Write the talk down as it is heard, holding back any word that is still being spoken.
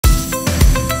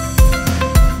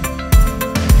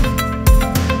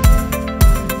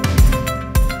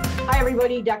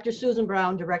everybody. Dr. Susan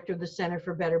Brown, Director of the Center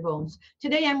for Better Bones.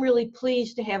 Today, I'm really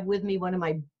pleased to have with me one of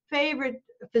my favorite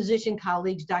physician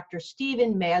colleagues, Dr.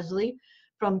 Stephen Masley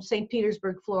from St.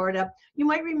 Petersburg, Florida. You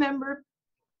might remember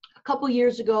a couple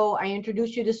years ago, I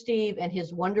introduced you to Steve and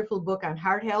his wonderful book on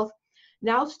heart health.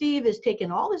 Now, Steve has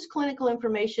taken all his clinical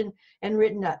information and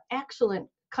written an excellent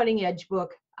cutting-edge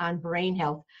book on brain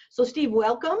health. So, Steve,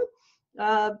 welcome.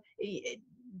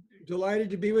 Delighted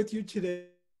to be with you today,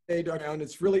 Dr. Brown.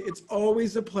 It's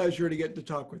always a pleasure to get to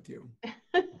talk with you.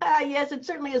 Yes, it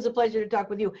certainly is a pleasure to talk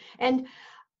with you. And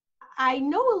I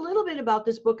know a little bit about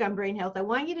this book on brain health. I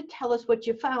want you to tell us what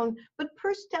you found, but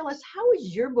first tell us, how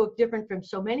is your book different from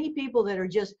so many people that are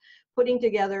just putting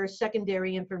together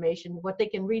secondary information, what they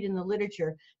can read in the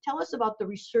literature? Tell us about the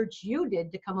research you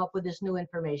did to come up with this new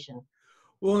information.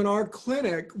 Well, in our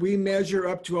clinic, we measure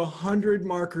up to 100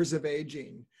 markers of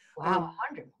aging. Wow,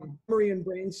 100. Memory and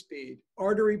brain speed,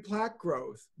 artery plaque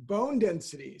growth, bone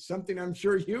density, something I'm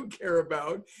sure you care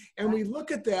about. And we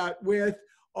look at that with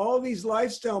all these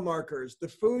lifestyle markers, the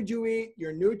food you eat,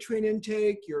 your nutrient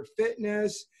intake, your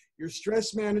fitness, your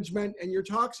stress management, and your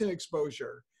toxin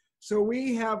exposure. So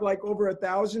we have like over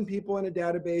 1,000 people in a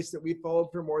database that we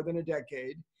followed for more than a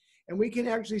decade. And we can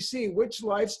actually see which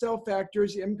lifestyle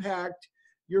factors impact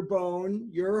your bone,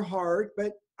 your heart,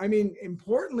 but I mean,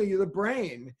 importantly, the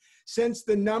brain. Since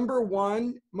the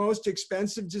 #1 most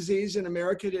expensive disease in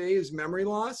America today is memory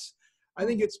loss, I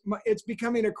think it's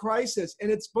becoming a crisis, and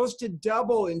it's supposed to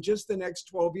double in just the next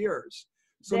 12 years.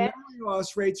 So memory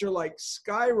loss rates are like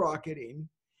skyrocketing,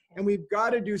 and we've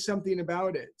got to do something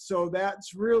about it. So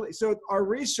that's really, so our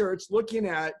research looking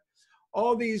at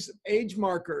all these age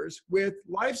markers with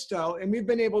lifestyle, and we've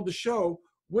been able to show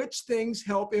which things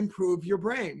help improve your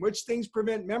brain, which things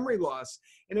prevent memory loss.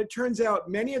 And it turns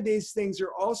out many of these things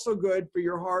are also good for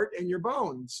your heart and your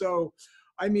bones. So,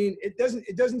 I mean, it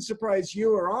doesn't surprise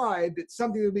you or I that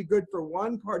something that would be good for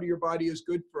one part of your body is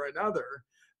good for another.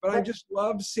 But I just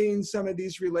love seeing some of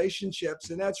these relationships,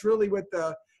 and that's really what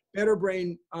the Better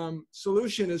Brain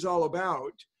solution is all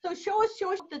about. So show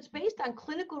us that's based on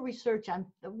clinical research on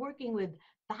working with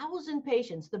 1,000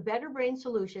 patients, the Better Brain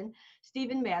Solution,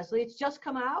 Stephen Masley. It's just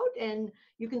come out, and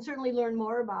you can certainly learn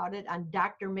more about it on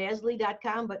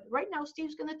drmasley.com. But right now,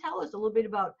 Steve's going to tell us a little bit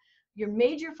about your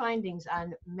major findings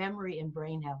on memory and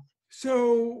brain health.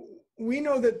 So we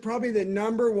know that probably the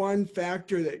 #1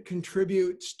 factor that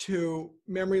contributes to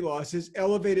memory loss is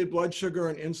elevated blood sugar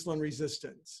and insulin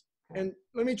resistance. And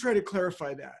let me try to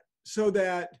clarify that. So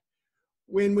that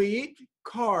when we eat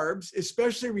carbs,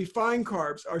 especially refined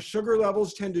carbs, our sugar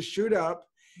levels tend to shoot up,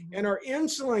 and our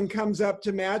insulin comes up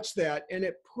to match that, and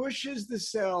it pushes the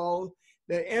cell,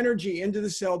 the energy into the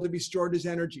cell to be stored as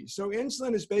energy. So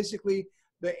insulin is basically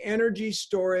the energy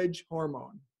storage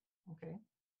hormone. Okay.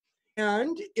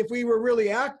 And if we were really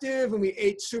active and we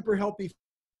ate super healthy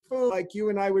food like you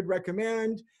and I would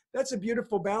recommend, that's a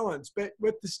beautiful balance. But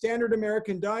with the standard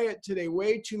American diet today,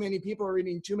 way too many people are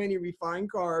eating too many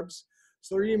refined carbs.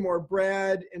 So they're eating more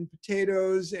bread and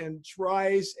potatoes and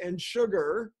rice and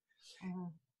sugar.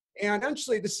 And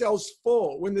eventually the cell's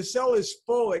full. When the cell is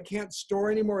full, it can't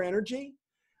store any more energy.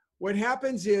 What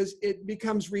happens is it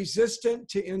becomes resistant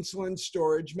to insulin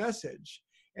storage message.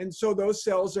 And so those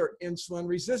cells are insulin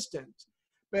resistant.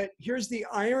 But here's the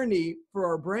irony for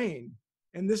our brain,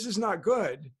 and this is not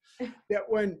good, that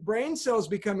when brain cells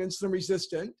become insulin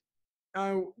resistant,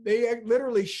 they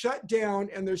literally shut down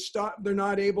and they're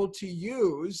not able to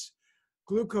use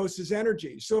glucose as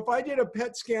energy. So if I did a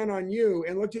PET scan on you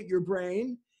and looked at your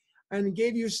brain and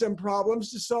gave you some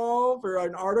problems to solve or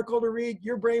an article to read,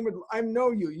 your brain would, I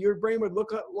know you, your brain would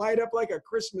light up like a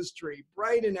Christmas tree,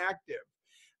 bright and active.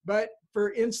 But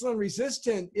for insulin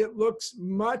resistant, it looks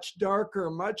much darker,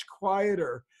 much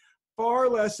quieter, far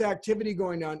less activity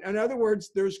going on. In other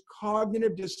words, there's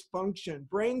cognitive dysfunction,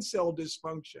 brain cell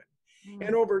dysfunction.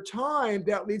 And over time,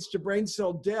 that leads to brain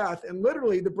cell death. And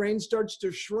literally, the brain starts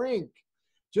to shrink.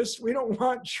 We don't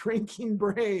want shrinking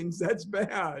brains. That's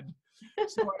bad.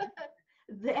 So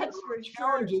That's for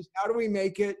sure. How do we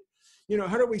make it,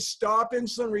 how do we stop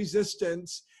insulin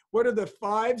resistance? What are the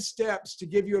 5 steps to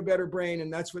give you a better brain?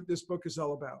 And that's what this book is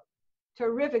all about.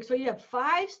 Terrific. So you have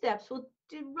 5 steps. Well,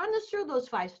 run us through those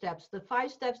 5 steps, the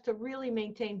 5 steps to really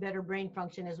maintain better brain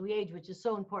function as we age, which is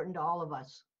so important to all of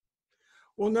us.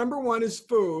 Well, #1 is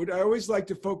food. I always like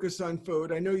to focus on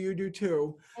food. I know you do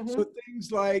too. So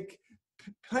things like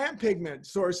plant pigment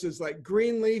sources like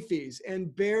green leafies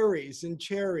and berries and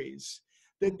cherries,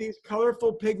 that these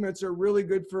colorful pigments are really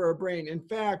good for our brain. In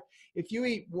fact, if you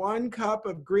eat 1 cup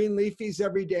of green leafies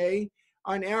every day,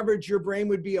 on average, your brain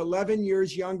would be 11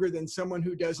 years younger than someone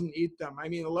who doesn't eat them. I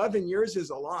mean, 11 years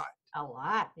is a lot. A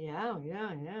lot. Yeah,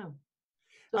 yeah, yeah.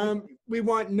 So We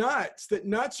want nuts, that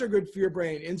nuts are good for your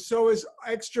brain. And so is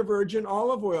extra virgin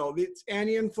olive oil. It's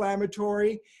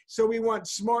anti-inflammatory. So we want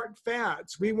smart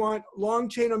fats. We want long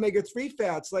chain omega-3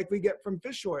 fats like we get from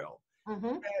fish oil.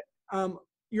 mhm. Um,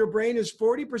 your brain is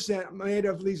 40% made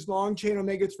of these long chain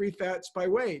omega-3 fats by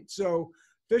weight. So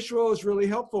fish oil is really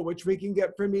helpful, which we can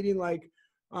get from eating like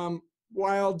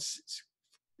wild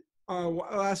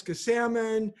Alaska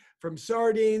salmon, from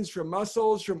sardines, from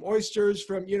mussels, from oysters,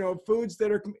 from, you know, foods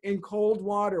that are in cold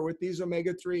water with these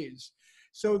omega-3s.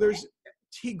 So there's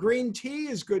green tea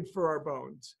is good for our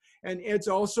bones, and it's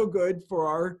also good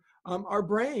for our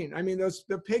brain. I mean,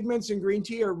 the pigments in green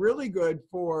tea are really good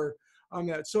for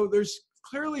that. So there's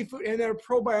clearly food, and then a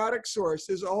probiotic source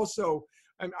is also.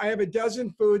 I have a dozen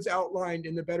foods outlined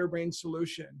in the Better Brain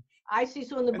Solution, I see.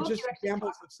 So in the and book, just you actually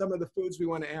examples of some of the foods we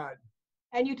want to add.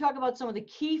 and you talk about some of the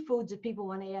key foods that people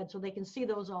want to add, so they can see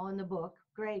those all in the book.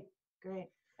 Great, great.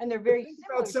 And they're very Think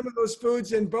similar. about some of those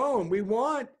foods in bone. We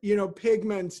want, you know,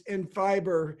 pigments and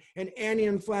fiber and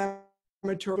anti-inflammatory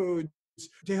foods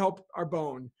to help our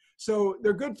bone. So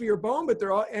they're good for your bone, but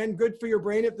they're all and good for your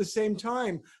brain at the same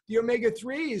time. The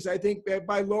omega-3s, I think, that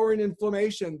by lowering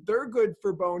inflammation, they're good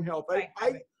for bone health. Right.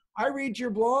 I read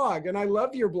your blog and I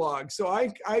love your blog. So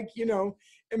I you know,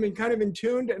 I mean, kind of in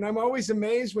tuned, and I'm always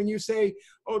amazed when you say,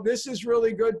 oh, this is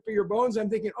really good for your bones. I'm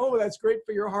thinking, oh, that's great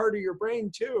for your heart or your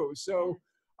brain too. So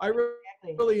I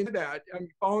Exactly. really into that. I'm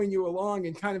following you along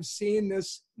and kind of seeing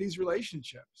these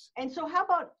relationships. And so how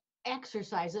about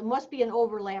exercise? It must be an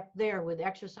overlap there with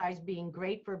exercise being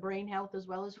great for brain health as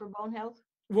well as for bone health.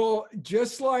 Well,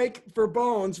 just like for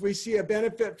bones, we see a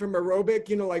benefit from aerobic,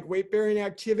 you know, like weight bearing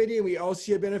activity, and we all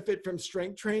see a benefit from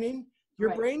strength training. Your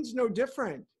Right. brain's no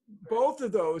different. Both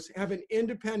of those have an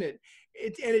independent,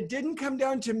 and it didn't come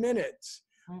down to minutes.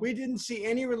 We didn't see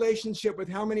any relationship with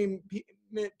how many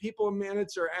people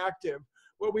minutes are active.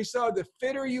 What we saw, the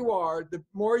fitter you are, the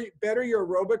better your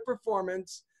aerobic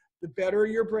performance, the better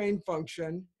your brain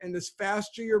function, and the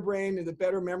faster your brain and the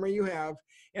better memory you have.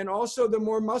 And also the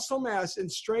more muscle mass and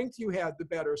strength you have, the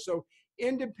better. So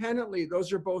independently,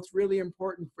 those are both really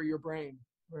important for your brain.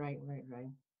 Right, right, right.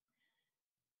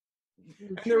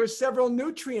 And there were several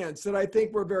nutrients that I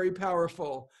think were very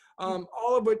powerful.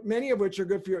 All of which, many of which are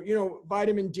good for your, you know,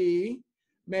 vitamin D,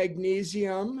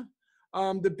 magnesium,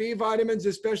 the B vitamins,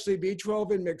 especially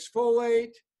B12 and mixed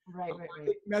folate. Right, right, I right.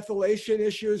 think methylation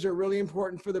issues are really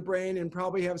important for the brain and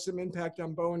probably have some impact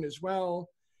on bone as well.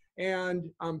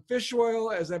 And fish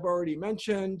oil, as I've already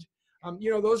mentioned,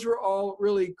 you know, those were all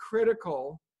really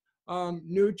critical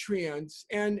nutrients.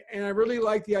 And I really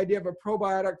like the idea of a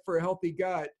probiotic for a healthy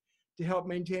gut to help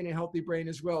maintain a healthy brain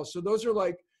as well. So those are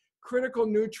like critical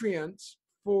nutrients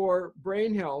for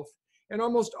brain health. And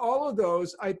almost all of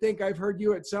those, I think I've heard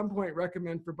you at some point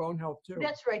recommend for bone health too.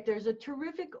 That's right. There's a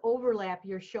terrific overlap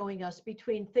you're showing us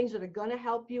between things that are going to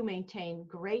help you maintain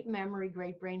great memory,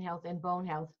 great brain health, and bone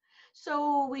health.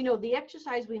 So we know the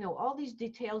exercise, we know all these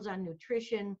details on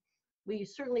nutrition. We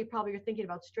certainly probably are thinking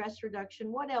about stress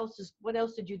reduction. What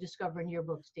else did you discover in your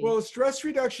book, Steve? Well, stress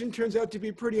reduction turns out to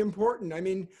be pretty important. I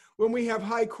mean, when we have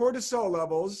high cortisol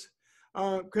levels,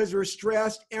 because we're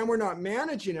stressed and we're not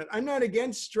managing it. I'm not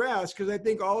against stress because I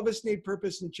think all of us need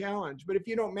purpose and challenge. But if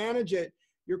you don't manage it,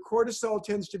 your cortisol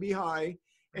tends to be high.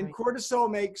 And Right. cortisol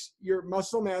makes your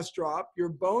muscle mass drop, your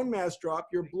bone mass drop,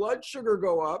 your blood sugar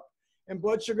go up. And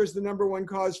blood sugar is the #1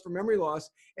 cause for memory loss.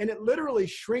 And it literally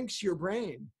shrinks your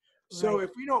brain. So Right.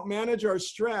 if we don't manage our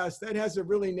stress, that has a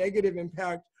really negative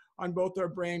impact on both our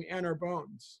brain and our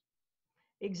bones.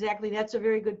 Exactly. That's a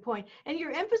very good point. And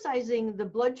you're emphasizing the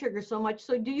blood sugar so much.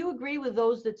 So do you agree with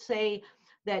those that say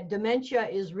that dementia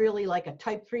is really like a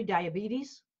type 3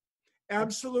 diabetes?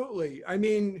 Absolutely. I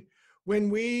mean, when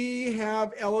we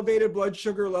have elevated blood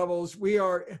sugar levels,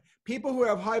 people who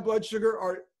have high blood sugar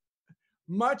are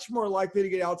much more likely to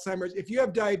get Alzheimer's. If you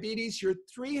have diabetes, you're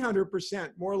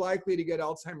 300% more likely to get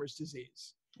Alzheimer's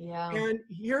disease. Yeah. And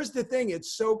here's the thing,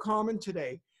 it's so common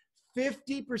today.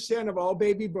 50% of all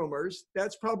baby boomers,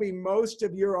 that's probably most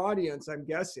of your audience, I'm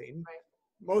guessing, Right.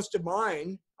 most of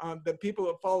mine, the people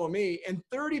that follow me, and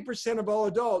 30% of all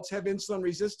adults have insulin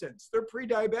resistance. They're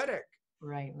pre-diabetic.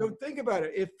 Right. So think about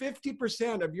it. If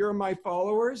 50% of your and my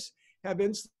followers have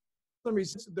insulin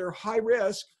resistance, they're high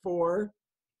risk for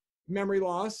memory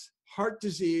loss, heart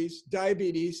disease,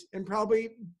 diabetes, and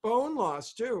probably bone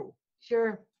loss too.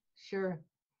 Sure. Sure.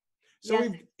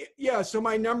 So Yes. so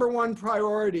my #1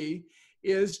 priority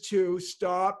is to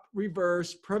stop,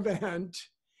 reverse, prevent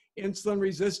insulin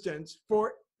resistance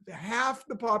for half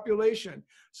the population.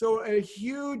 So a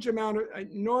huge amount of,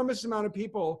 enormous amount of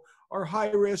people are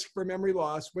high risk for memory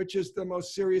loss, which is the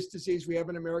most serious disease we have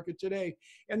in America today.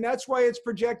 And that's why it's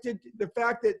projected, the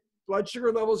fact that blood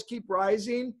sugar levels keep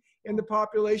rising in the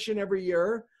population every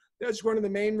year, that's one of the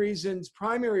main reasons,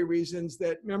 primary reasons,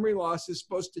 that memory loss is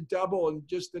supposed to double in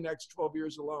just the next 12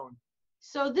 years alone.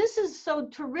 So this is so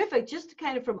terrific. Just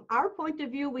kind of from our point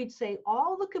of view, we'd say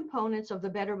all the components of the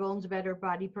Better Bones, Better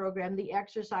Body program, the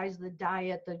exercise, the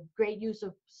diet, the great use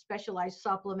of specialized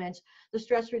supplements, the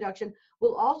stress reduction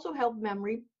will also help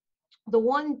memory. The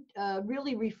one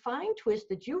really refined twist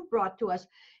that you've brought to us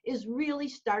is really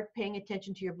start paying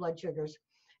attention to your blood sugars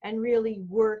and really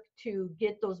work to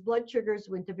get those blood sugars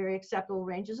into very acceptable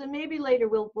ranges. And maybe later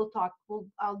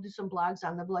I'll do some blogs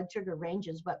on the blood sugar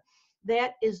ranges, but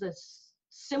that is a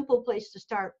simple place to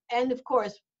start. And of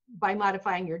course, by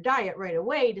modifying your diet right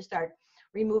away to start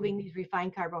removing these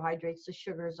refined carbohydrates, the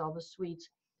sugars, all the sweets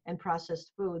and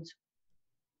processed foods.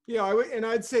 Yeah,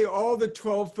 I'd say all the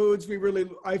 12 foods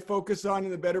I focus on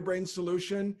in the Better Brain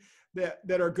Solution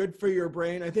that are good for your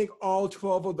brain. I think all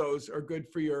 12 of those are good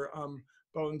for your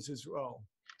bones as well.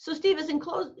 So Steve,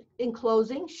 in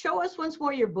closing, show us once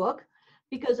more your book,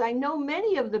 because I know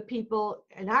many of the people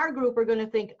in our group are going to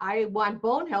think, I want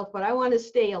bone health, but I want to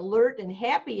stay alert and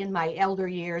happy in my elder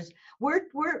years.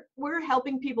 We're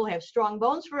helping people have strong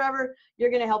bones forever.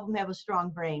 You're going to help them have a strong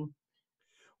brain.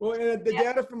 Well, and the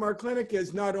data from our clinic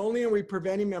is not only are we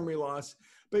preventing memory loss,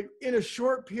 but in a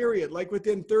short period, like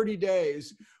within 30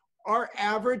 days, our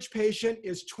average patient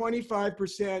is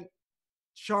 25%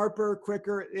 sharper,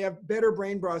 quicker. They have better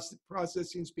brain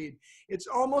processing speed. It's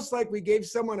almost like we gave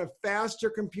someone a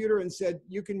faster computer and said,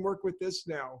 you can work with this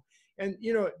now. And,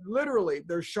 literally,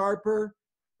 they're sharper,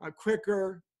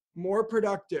 quicker, more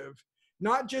productive.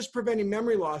 Not just preventing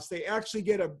memory loss, they actually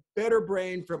get a better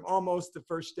brain from almost the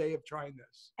first day of trying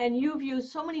this. And you've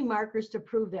used so many markers to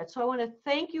prove that. So I want to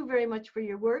thank you very much for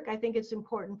your work. I think it's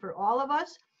important for all of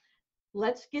us.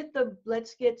 Let's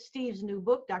get Steve's new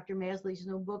book, Dr. Maz Lee's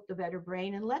new book, The Better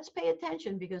Brain, and let's pay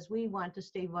attention because we want to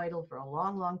stay vital for a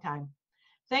long, long time.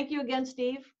 Thank you again,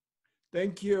 Steve.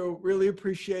 Thank you. Really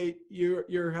appreciate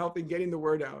your help in getting the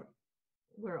word out.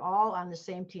 We're all on the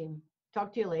same team.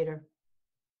 Talk to you later.